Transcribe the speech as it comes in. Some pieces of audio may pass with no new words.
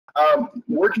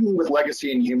Working with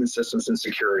legacy and human systems and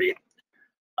security.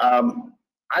 I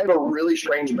have a really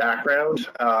strange background.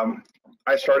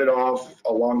 I started off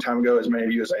a long time ago, as many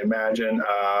of you as I imagine,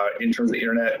 in terms of the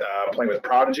internet, playing with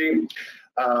Prodigy.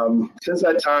 Since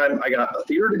that time, I got a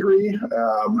theater degree,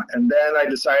 and then I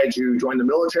decided to join the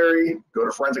military, go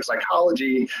to forensic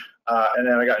psychology, and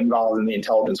then I got involved in the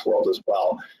intelligence world as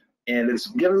well. And it's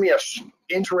given me a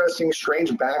interesting,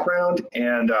 strange background,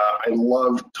 and I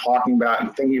love talking about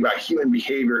and thinking about human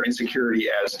behavior and security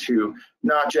as to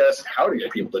not just how to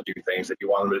get people to do things that you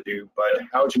want them to do, but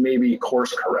how to maybe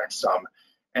course correct some.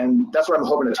 And that's what I'm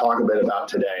hoping to talk a bit about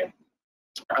today.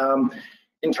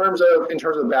 In terms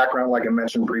of background, like I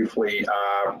mentioned briefly,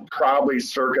 probably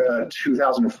circa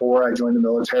 2004, I joined the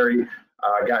military.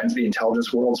 Got into the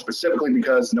intelligence world specifically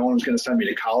because no one was going to send me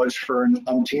to college for an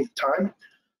umpteenth time.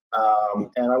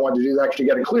 And I wanted to do that to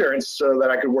get a clearance so that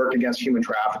I could work against human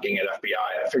trafficking at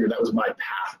FBI. I figured that was my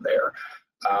path there.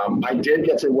 I did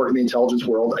get to work in the intelligence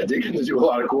world. I did get to do a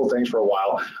lot of cool things for a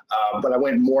while, but I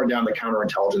went more down the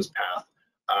counterintelligence path,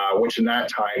 which in that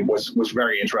time was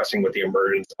very interesting with the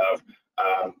emergence of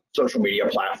social media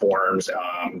platforms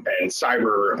and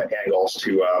cyber angles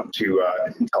to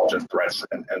intelligence threats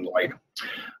and the like.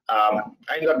 I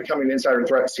ended up becoming an insider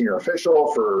threat senior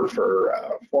official for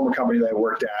a former company that I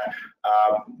worked at,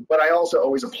 but I also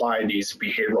always applied these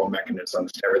behavioral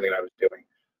mechanisms to everything I was doing.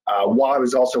 While I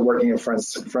was also working in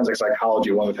forensic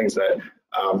psychology, one of the things that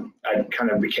I kind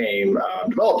of became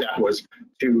developed at was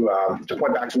to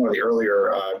point back to one of the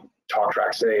earlier talk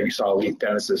tracks today. If you saw Lee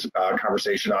Dennis's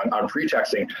conversation on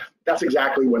pretexting, that's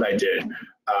exactly what I did.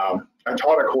 I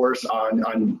taught a course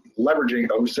on leveraging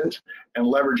OSINT and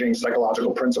leveraging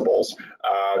psychological principles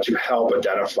to help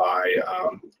identify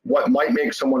what might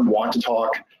make someone want to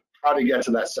talk, how to get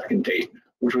to that second date,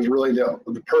 which was really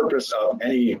the purpose of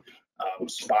any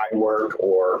spy work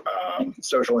or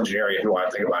social engineering, if you want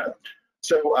to think about it.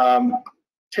 So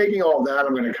taking all of that,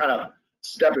 I'm going to kind of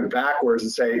step it backwards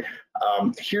and say,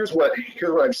 here's what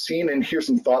I've seen, and here's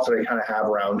some thoughts that I kind of have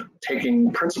around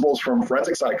taking principles from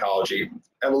forensic psychology,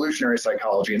 evolutionary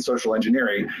psychology, and social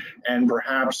engineering, and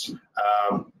perhaps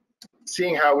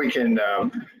seeing how we can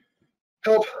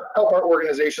help our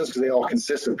organizations, because they all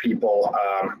consist of people,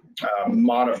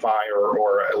 modify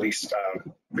or at least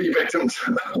be victims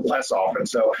less often.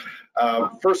 So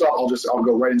first off, I'll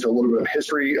go right into a little bit of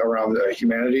history around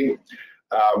humanity.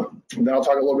 Then I'll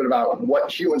talk a little bit about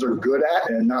what humans are good at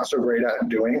and not so great at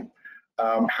doing,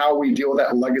 how we deal with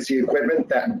that legacy equipment,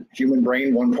 that human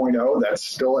brain 1.0 that's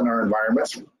still in our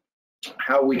environments,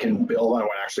 how we can build on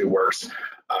what actually works,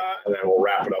 and then we'll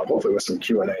wrap it up hopefully with some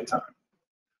Q&A time.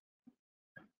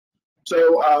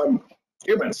 So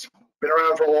humans, been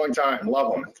around for a long time,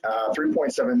 love them.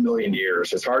 3.7 million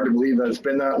years. It's hard to believe that it's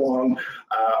been that long.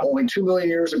 Only 2 million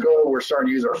years ago, we're starting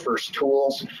to use our first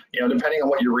tools. You know, depending on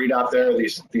what you read out there,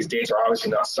 these dates are obviously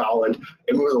not solid.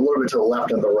 It moves a little bit to the left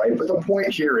and the right, but the point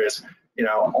here is, you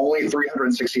know, only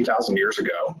 360,000 years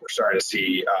ago, we're starting to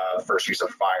see the first use of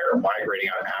fire migrating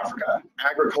out of Africa.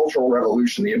 Agricultural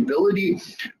revolution, the ability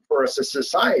for a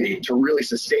society to really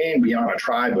sustain beyond a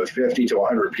tribe of 50 to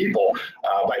 100 people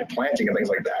by planting and things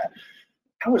like that.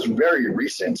 That was very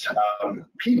recent.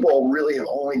 People really have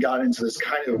only got into this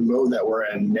kind of mode that we're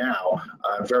in now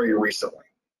very recently.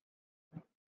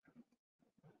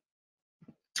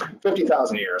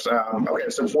 50,000 years. Okay,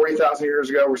 so 40,000 years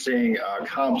ago, we're seeing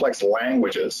complex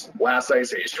languages. Last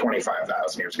ice age,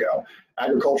 25,000 years ago.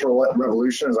 Agricultural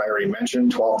revolution, as I already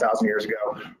mentioned, 12,000 years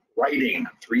ago. Writing,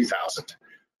 3,000.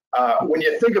 When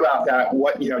you think about that,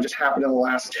 what just happened in the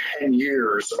last 10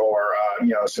 years, or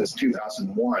since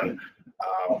 2001,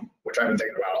 which I've been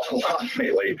thinking about a lot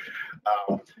lately.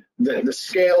 The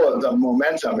scale of the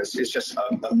momentum is just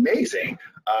amazing.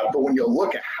 But when you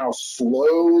look at how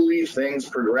slowly things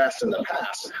progressed in the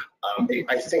past,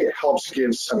 I think it helps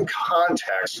give some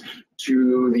context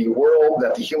to the world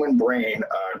that the human brain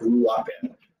grew up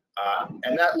in.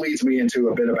 And that leads me into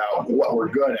a bit about what we're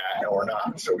good at and we're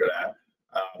not so good at.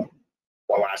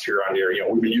 One last year on here,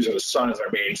 we've been using the sun as our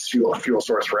main fuel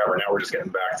source forever. Now we're just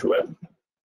getting back to it.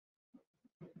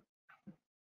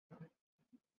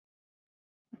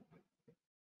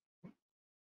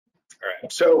 All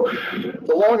right, so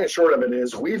the long and short of it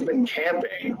is we've been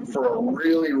camping for a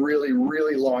really, really,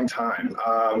 really long time.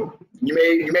 You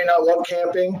may not love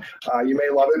camping, you may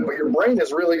love it, but your brain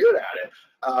is really good at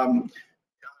it.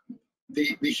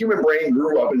 The human brain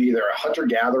grew up in either a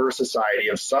hunter-gatherer society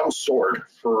of some sort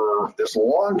for this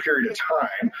long period of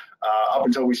time, up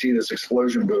until we see this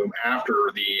explosion boom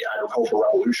after the agricultural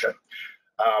revolution.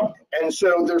 And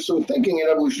so there's some thinking in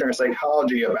evolutionary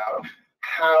psychology about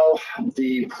how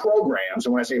the programs,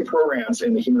 and when I say programs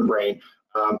in the human brain,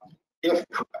 if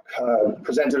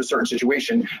presented a certain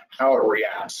situation, how it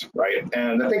reacts, right?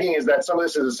 And the thinking is that some of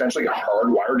this is essentially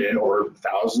hardwired in over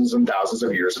thousands and thousands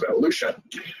of years of evolution.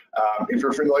 If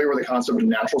you're familiar with the concept of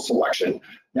natural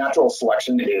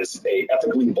selection is a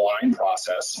ethically blind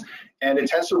process, and it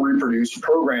tends to reproduce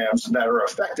programs that are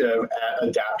effective at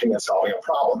adapting and solving a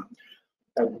problem.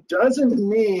 That doesn't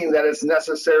mean that it's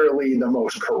necessarily the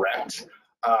most correct.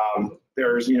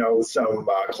 There's, some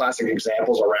classic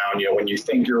examples around, when you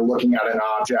think you're looking at an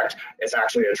object, it's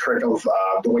actually a trick of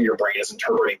the way your brain is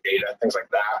interpreting data, things like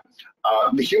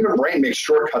that. The human brain makes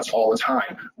shortcuts all the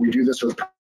time. We do this with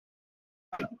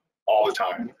all the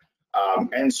time.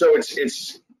 And so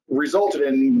it's resulted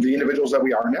in the individuals that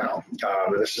we are now,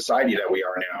 the society that we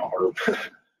are now, or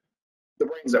the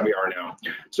brains that we are now.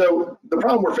 So the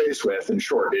problem we're faced with, in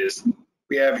short, is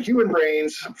we have human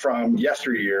brains from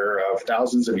yesteryear of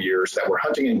thousands of years that were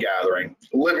hunting and gathering,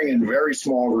 living in very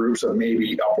small groups of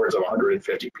maybe upwards of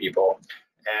 150 people,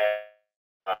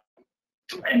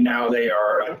 and now they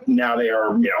are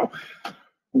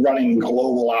running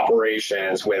global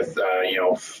operations with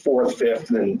fourth, fifth,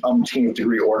 and umpteenth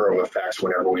degree order of effects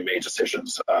whenever we make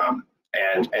decisions.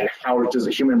 And how does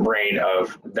the human brain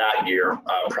of that year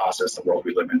process the world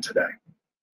we live in today?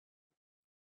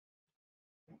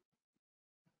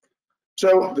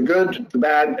 So the good, the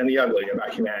bad, and the ugly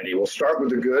about humanity. We'll start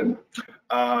with the good.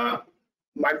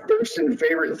 My first and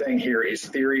favorite thing here is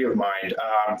theory of mind.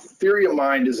 Theory of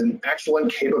mind is an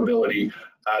excellent capability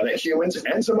that humans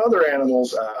and some other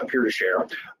animals appear to share.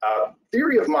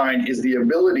 Theory of mind is the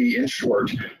ability, in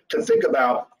short, to think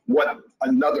about what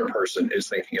another person is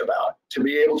thinking about, to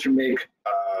be able to make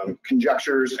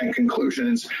conjectures and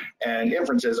conclusions and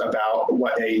inferences about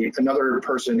what another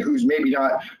person who's maybe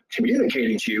not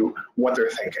communicating to you what they're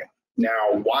thinking.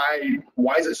 Now,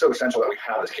 why is it so essential that we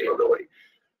have this capability?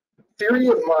 Theory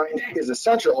of mind is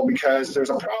essential because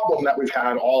there's a problem that we've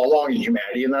had all along in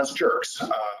humanity, and that's jerks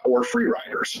or free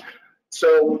riders.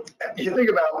 So you think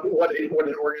about what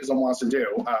an organism wants to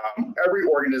do. Every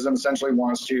organism essentially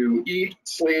wants to eat,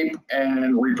 sleep,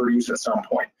 and reproduce at some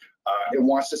point. It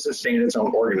wants to sustain its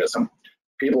own organism.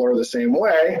 People are the same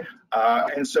way,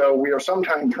 and so we are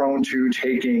sometimes prone to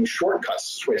taking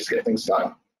shortcuts, ways to get things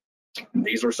done.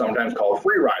 These are sometimes called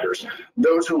free riders,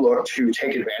 those who look to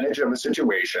take advantage of a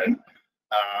situation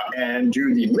and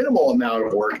do the minimal amount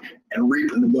of work and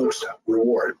reap the most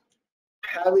reward.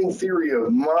 Having theory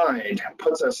of mind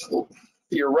puts us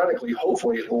theoretically,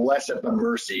 hopefully, less at the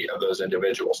mercy of those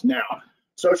individuals. Now,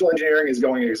 social engineering is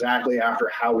going exactly after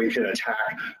how we can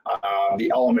attack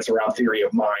the elements around theory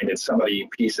of mind, and some of the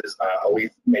pieces we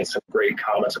made some great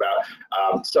comments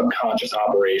about subconscious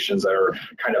operations that are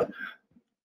kind of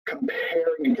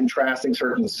comparing and contrasting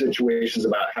certain situations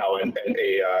about how an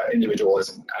individual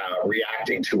is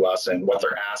reacting to us and what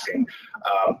they're asking.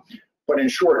 But in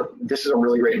short, this is a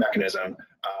really great mechanism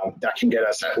that can get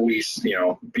us at least,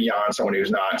 beyond someone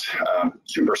who's not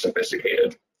super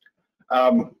sophisticated.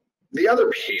 The other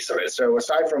piece of it, so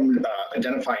aside from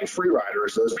identifying free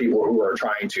riders, those people who are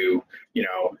trying to,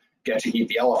 get to eat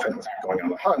the elephant without going on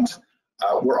the hunt,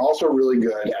 we're also really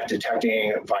good at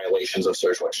detecting violations of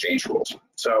social exchange rules.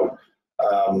 So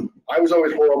I was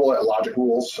always horrible at logic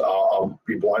rules. I'll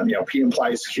be blunt, P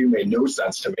implies Q made no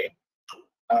sense to me.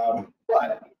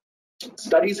 But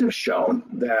studies have shown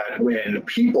that when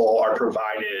people are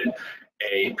provided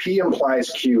a P implies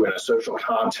Q in a social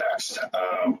context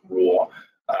rule,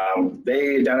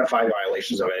 they identify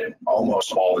violations of it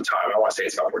almost all the time. I want to say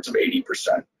it's upwards of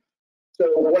 80%. So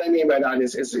what I mean by that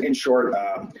is in short,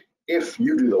 if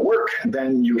you do the work,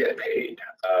 then you get paid.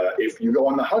 If you go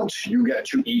on the hunt, you get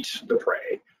to eat the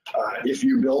prey. If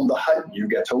you build the hut, you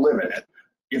get to live in it.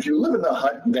 If you live in the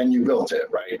hut, then you built it,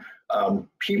 right?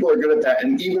 People are good at that.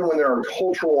 And even when there are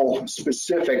cultural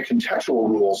specific contextual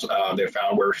rules they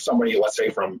found where somebody, let's say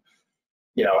from,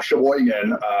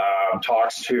 Sheboygan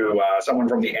talks to someone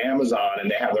from the Amazon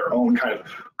and they have their own kind of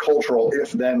cultural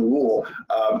if-then rule,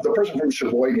 the person from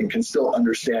Sheboygan can still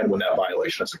understand when that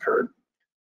violation has occurred.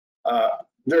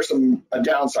 There's a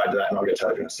downside to that, and I'll get to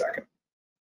that in a second.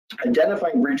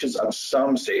 Identifying breaches of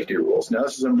some safety rules. Now,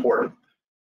 this is important.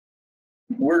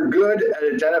 We're good at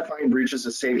identifying breaches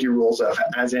of safety rules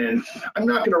as in, I'm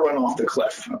not going to run off the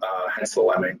cliff, hence the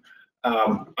lemming.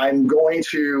 I'm going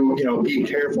to, be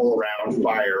careful around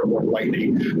fire or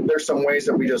lightning. There's some ways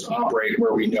that we just operate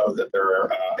where we know that there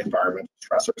are environmental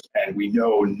stressors, and we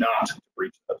know not to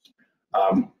breach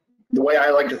those. The way I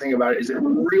like to think about it is it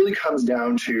really comes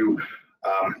down to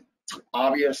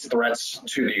obvious threats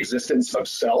to the existence of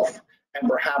self and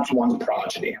perhaps one's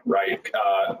progeny, right?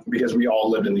 Because we all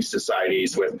lived in these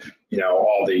societies with,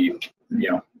 all the,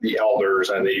 the elders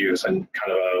and the youth and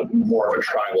kind of more of a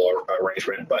tribal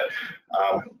arrangement, but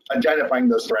identifying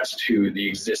those threats to the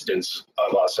existence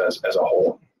of us as a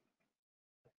whole.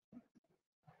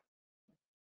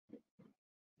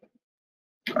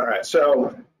 All right,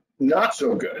 so not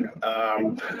so good,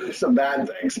 some bad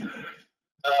things.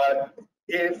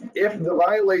 If the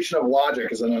violation of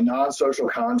logic is in a non-social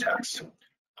context,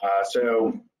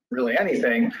 so really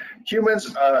anything,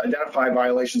 humans identify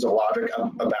violations of logic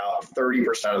about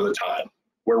 30% of the time.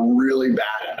 We're really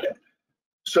bad at it.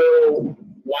 So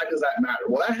why does that matter?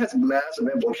 Well, that has massive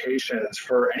implications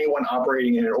for anyone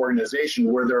operating in an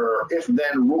organization where there are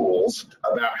if-then rules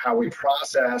about how we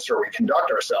process or we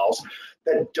conduct ourselves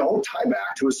that don't tie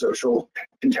back to a social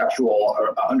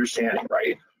contextual understanding,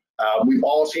 right? We've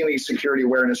all seen these security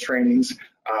awareness trainings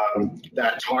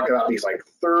that talk about these like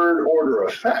third order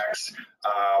effects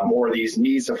or these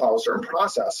needs to follow a certain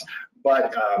process.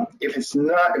 But if it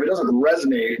doesn't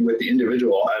resonate with the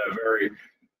individual at a very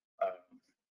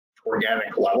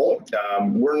organic level,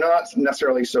 we're not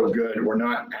necessarily so good. We're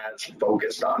not as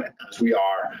focused on it as we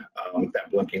are that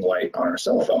blinking light on our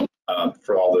cell phone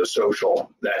for all those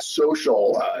social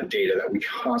data that we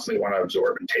constantly want to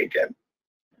absorb and take in.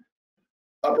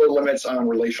 Upper limits on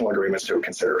relational agreements to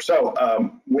consider. So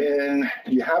when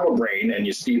you have a brain and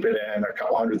you steep it in a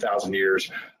couple 100,000 years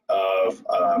of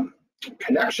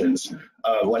connections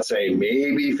of, let's say,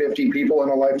 maybe 50 people in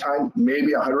a lifetime,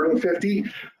 maybe 150,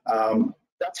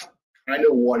 that's kind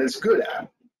of what it's good at.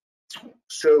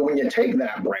 So when you take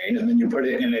that brain and then you put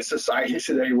it in a society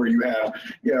today where you have,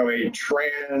 a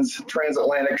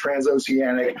transatlantic,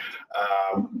 transoceanic,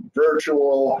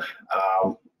 virtual,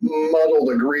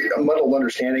 muddled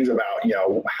understandings about,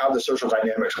 how the social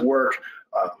dynamics work,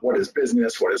 what is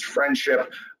business, what is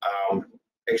friendship,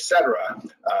 etc.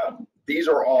 These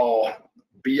are all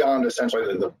beyond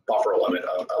essentially the buffer limit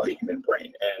of the human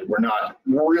brain, and we're not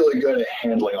really good at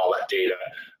handling all that data.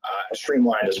 As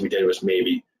streamlined as we did was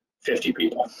maybe 50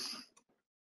 people.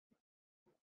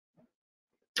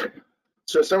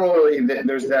 So similarly,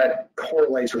 there's that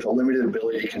correlates with a limited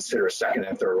ability to consider second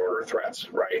and third order threats,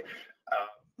 right?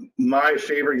 My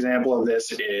favorite example of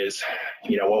this is,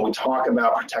 when we talk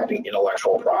about protecting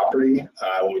intellectual property,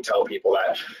 when we tell people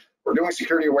that we're doing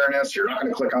security awareness, you're not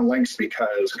going to click on links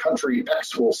because country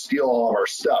X will steal all of our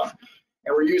stuff.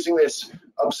 And we're using this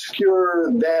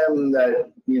obscure them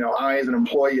that, I as an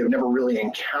employee have never really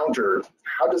encountered.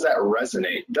 How does that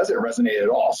resonate? Does it resonate at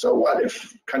all? So what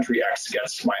if country X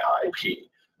gets my IP?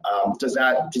 Does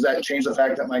that change the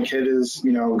fact that my kid is,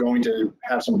 going to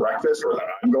have some breakfast or that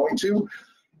I'm going to?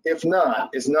 If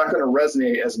not, it's not going to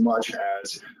resonate as much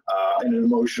as an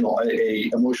emotional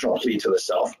plea to the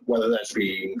self, whether that's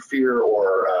being fear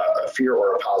or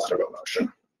a positive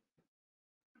emotion.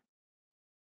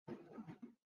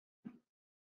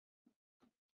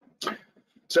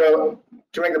 So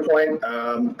to make the point,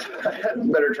 I had a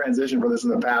better transition for this in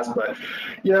the past, but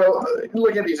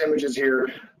look at these images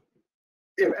here.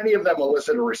 If any of them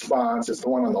elicit a response, it's the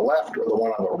one on the left or the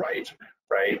one on the right,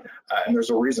 right? And there's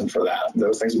a reason for that.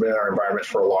 Those things have been in our environment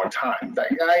for a long time.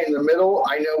 That guy in the middle,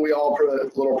 I know we all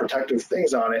put little protective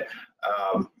things on it,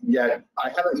 yet I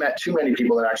haven't met too many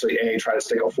people that actually try to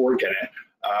stick a fork in it,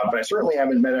 but I certainly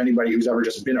haven't met anybody who's ever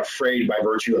just been afraid by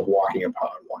virtue of walking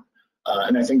upon one.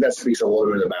 And I think that speaks a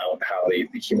little bit about how the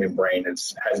human brain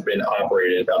has been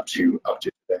operated up to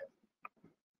today.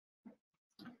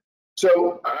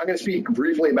 So I'm going to speak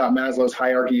briefly about Maslow's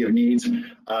hierarchy of needs.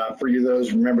 For you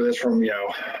those remember this from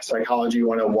Psychology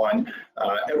 101,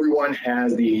 everyone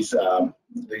has these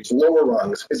lower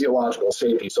rungs: physiological,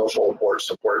 safety, social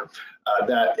support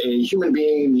that a human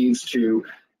being needs to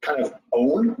kind of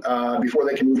own before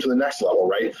they can move to the next level,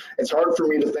 right? It's hard for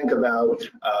me to think about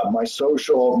my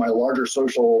larger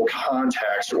social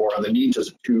context or the need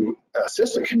to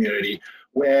assist the community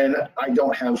when I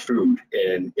don't have food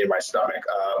in my stomach,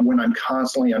 when I'm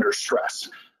constantly under stress,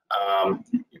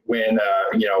 when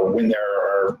there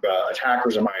are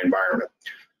attackers in my environment.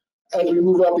 As we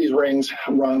move up these rungs,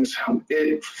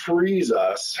 it frees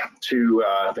us to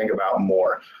think about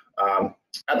more.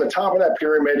 At the top of that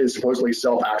pyramid is supposedly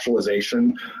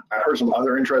self-actualization. I've heard some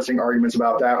other interesting arguments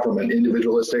about that from an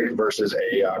individualistic versus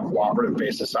a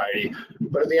cooperative-based society.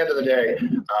 But at the end of the day,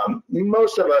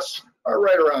 most of us are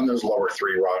right around those lower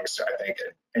three rungs, I think,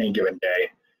 at any given day.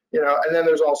 And then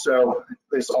there's also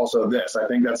this. I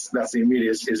think that's the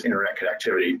immediate is internet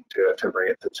connectivity to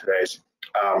bring it to today's.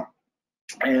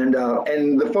 And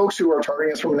the folks who are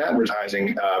targeting us from an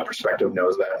advertising perspective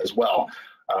knows that as well.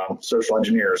 Social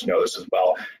engineers know this as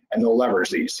well, and they'll leverage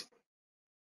these.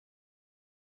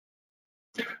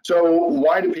 So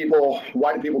why do people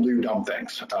do dumb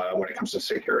things when it comes to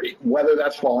security? Whether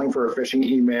that's falling for a phishing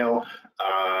email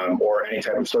or any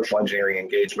type of social engineering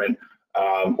engagement,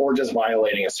 or just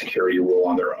violating a security rule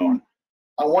on their own.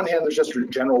 On one hand, there's just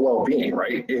general well-being,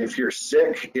 right? If you're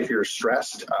sick, if you're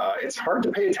stressed, it's hard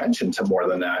to pay attention to more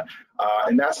than that.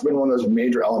 And that's been one of those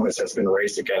major elements that's been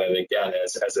raised again and again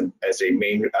as a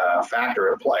main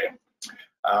factor at play.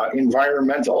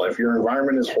 Environmental, if your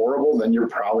environment is horrible, then you're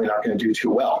probably not going to do too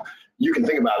well. You can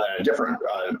think about that in different,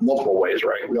 multiple ways,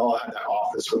 right? We all have that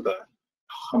office with the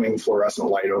humming fluorescent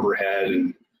light overhead,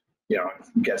 and it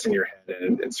gets in your head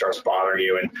and it starts bothering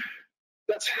you, and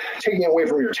that's taking away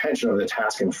from your attention of the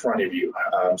task in front of you.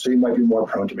 So you might be more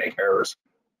prone to make errors.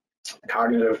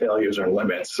 Cognitive failures and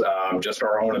limits, just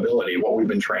our own ability, what we've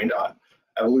been trained on.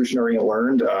 Evolutionary and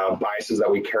learned biases that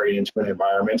we carried into an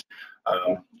environment.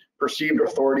 Perceived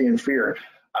authority and fear.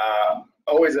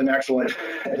 Always an excellent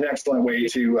way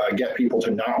to get people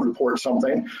to not report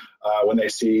something when they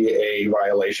see a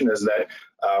violation is that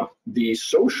the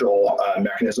social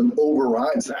mechanism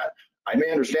overrides that. I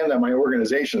may understand that my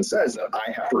organization says that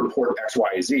I have to report X,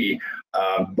 Y, Z,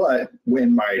 but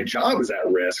when my job is at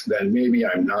risk, then maybe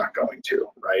I'm not going to,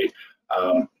 right?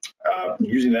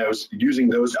 Using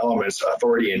those elements,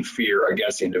 authority and fear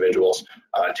against the individual's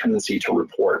tendency to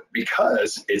report,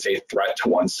 because it's a threat to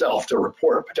oneself to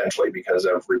report potentially because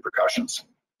of repercussions.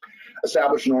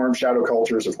 Established norms, shadow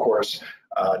cultures, of course,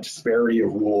 disparity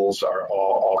of rules are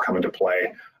all come into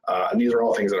play. And these are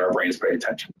all things that our brains pay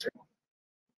attention to.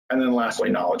 And then lastly,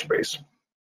 knowledge base.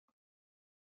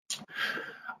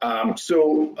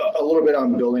 So a little bit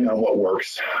on building on what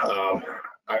works.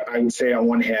 I would say on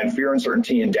one hand, fear,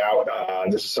 uncertainty, and doubt.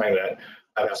 This is something that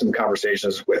I've had some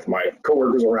conversations with my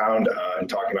coworkers around and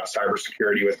talking about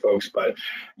cybersecurity with folks. But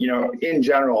in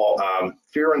general,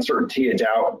 fear, uncertainty, and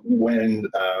doubt, when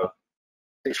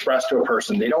expressed to a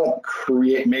person, they don't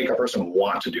make a person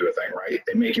want to do a thing, right?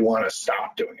 They make you want to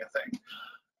stop doing a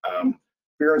thing.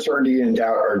 Fear, uncertainty, and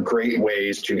doubt are great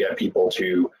ways to get people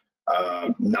to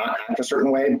not act a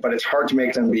certain way, but it's hard to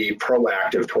make them be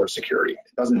proactive towards security.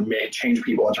 It doesn't change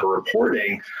people into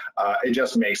reporting, it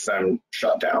just makes them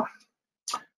shut down.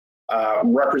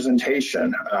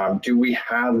 Representation. Do we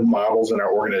have models in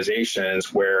our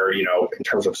organizations where, in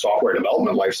terms of software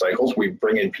development life cycles, we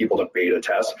bring in people to beta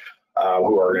test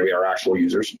who are going to be our actual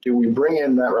users? Do we bring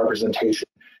in that representation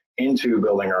into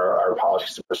building our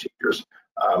policies and procedures?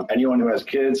 Anyone who has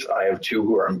kids, I have two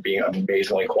who are being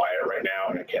amazingly quiet right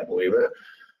now, and I can't believe it.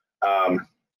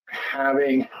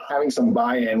 Having some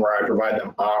buy-in where I provide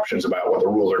them options about what the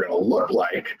rules are going to look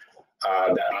like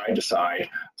that I decide,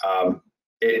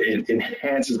 it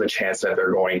enhances the chance that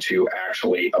they're going to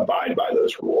actually abide by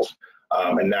those rules.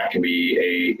 And that can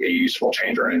be a useful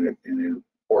changer in an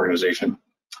organization.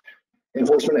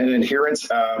 Enforcement and adherence.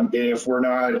 If we're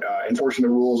not enforcing the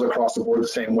rules across the board the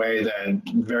same way, then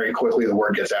very quickly the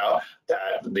word gets out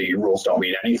that the rules don't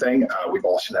mean anything. We've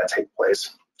all seen that take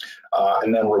place.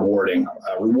 And then rewarding.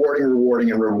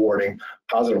 Rewarding.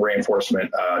 Positive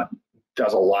reinforcement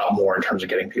does a lot more in terms of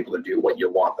getting people to do what you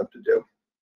want them to do.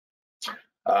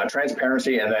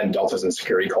 Transparency, and then deltas in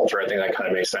security culture. I think that kind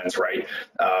of makes sense, right?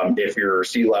 If your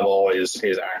C-level is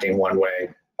acting one way,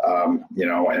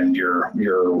 and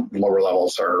your lower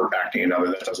levels are acting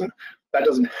another, that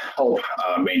doesn't help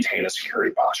maintain a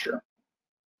security posture.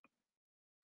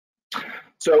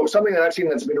 So something that I've seen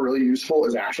that's been really useful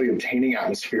is actually obtaining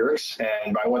atmospherics.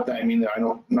 And by what that I mean,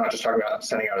 I'm not just talking about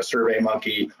sending out a survey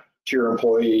monkey to your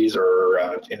employees or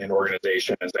in an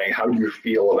organization and saying, how do you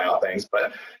feel about things?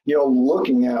 But,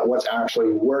 looking at what's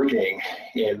actually working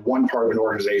in one part of an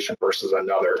organization versus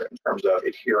another in terms of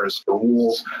adherence to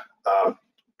rules,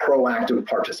 proactive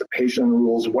participation in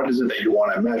rules. What is it that you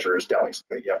want to measure is definitely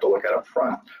something you have to look at up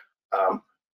front.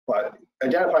 But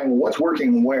identifying what's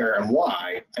working where and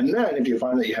why, and then if you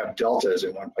find that you have deltas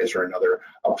in one place or another,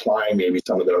 applying maybe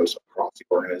some of those across the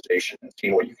organization and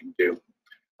seeing what you can do.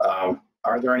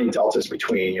 Are there any deltas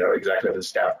between executive and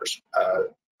staff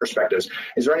perspectives?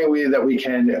 Is there any way that we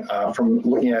can, from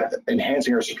looking at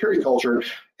enhancing our security culture,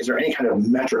 is there any kind of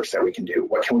metrics that we can do?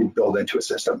 What can we build into a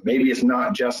system? Maybe it's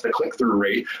not just the click-through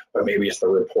rate, but maybe it's the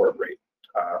report rate.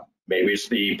 Maybe it's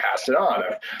the pass it on.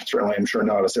 I'm sure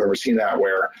none of us have ever seen that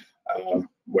where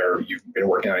you've been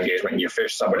working on engagement and you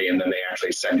phish somebody and then they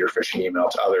actually send your phishing email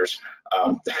to others.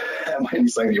 That might be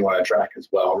something you want to track as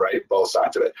well, right? Both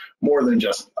sides of it, more than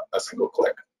just a single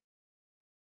click.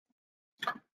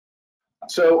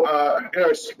 So I'm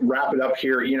going to wrap it up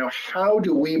here. How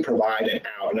do we provide an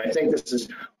out? And I think this is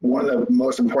one of the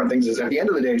most important things is at the end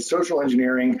of the day, social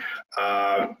engineering,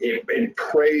 it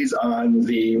preys on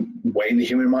the way the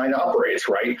human mind operates,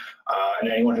 right?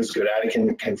 And anyone who's good at it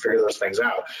can figure those things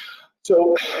out.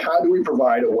 So how do we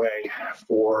provide a way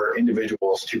for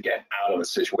individuals to get out of a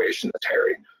situation that's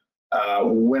hairy?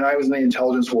 When I was in the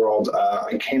intelligence world,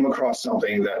 I came across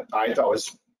something that I thought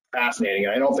was fascinating,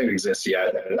 and I don't think it exists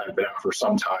yet, and I've been out for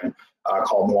some time,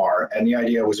 called NOIR. And the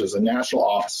idea was a National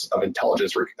Office of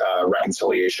Intelligence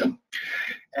Reconciliation.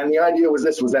 And the idea was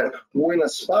that when a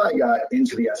spy got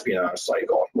into the espionage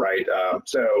cycle, right,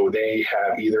 so they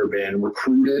have either been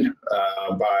recruited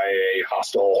by a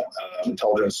hostile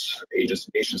intelligence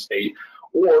agency, nation state,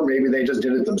 or maybe they just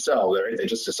did it themselves. Right? They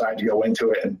just decided to go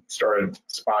into it and started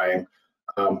spying.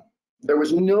 There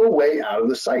was no way out of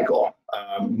the cycle.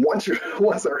 Once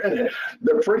they're in it,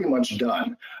 they're pretty much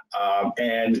done.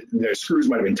 And their screws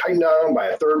might have been tightened on by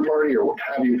a third party or what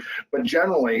have you, but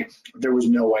generally there was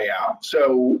no way out.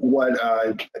 So what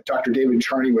Dr. David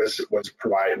Charney was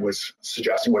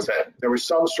suggesting was that there was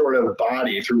some sort of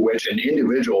body through which an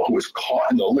individual who was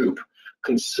caught in the loop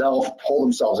could pull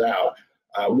themselves out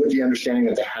with the understanding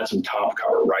that they had some top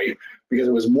cover, right? Because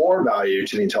it was more value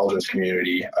to the intelligence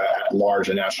community at large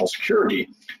and national security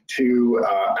to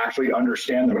actually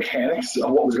understand the mechanics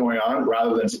of what was going on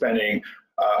rather than spending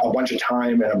a bunch of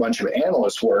time and a bunch of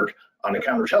analyst work on a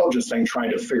counterintelligence thing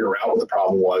trying to figure out what the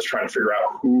problem was, trying to figure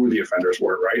out who the offenders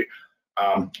were, right?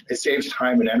 It saves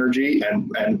time and energy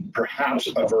and perhaps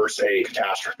averts a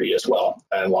catastrophe as well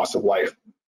and loss of life.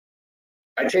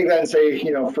 I take that and say,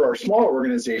 for our smaller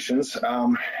organizations,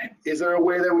 is there a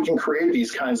way that we can create these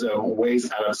kinds of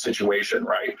ways out of a situation,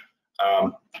 right?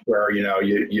 Where you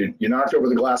knocked over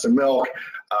the glass of milk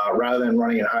rather than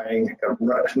running and hiding,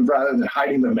 rather than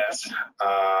hiding the mess.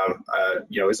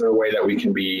 Is there a way that we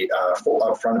can be full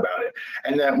upfront about it,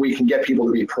 and that we can get people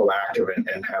to be proactive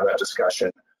and have that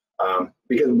discussion?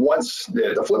 Because once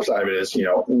the flip side of it is,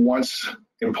 once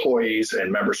employees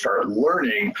and members start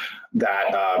learning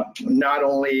that not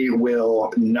only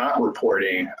will not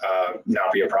reporting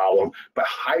not be a problem, but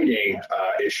hiding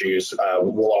issues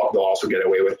they'll also get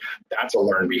away with. That's a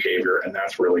learned behavior, and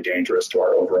that's really dangerous to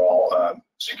our overall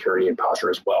security and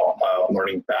posture as well,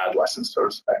 learning bad lessons, so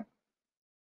to say.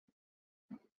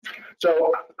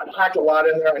 So I packed a lot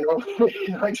in there. I normally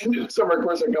like to do some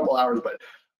course in a couple hours, but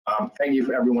thank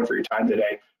you everyone for your time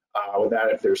today. With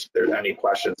that, if there's any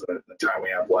questions in the time we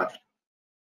have left.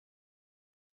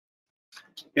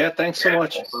 Yeah, thanks so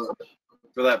much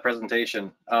for that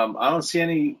presentation. I don't see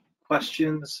any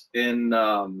questions in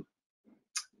the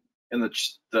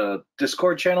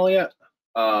Discord channel yet.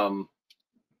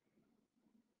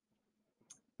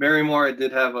 Mary Moore, I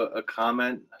did have a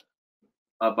comment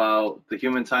about the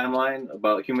human timeline,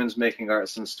 about humans making art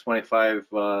since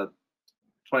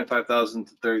 25,000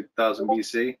 to 30,000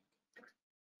 BC.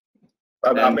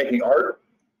 About making art?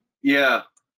 Yeah,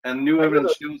 and new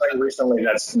evidence shows recently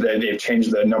they've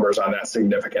changed the numbers on that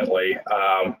significantly.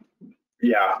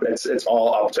 Yeah, it's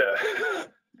all up to,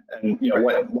 and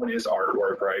what is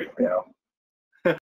artwork, right?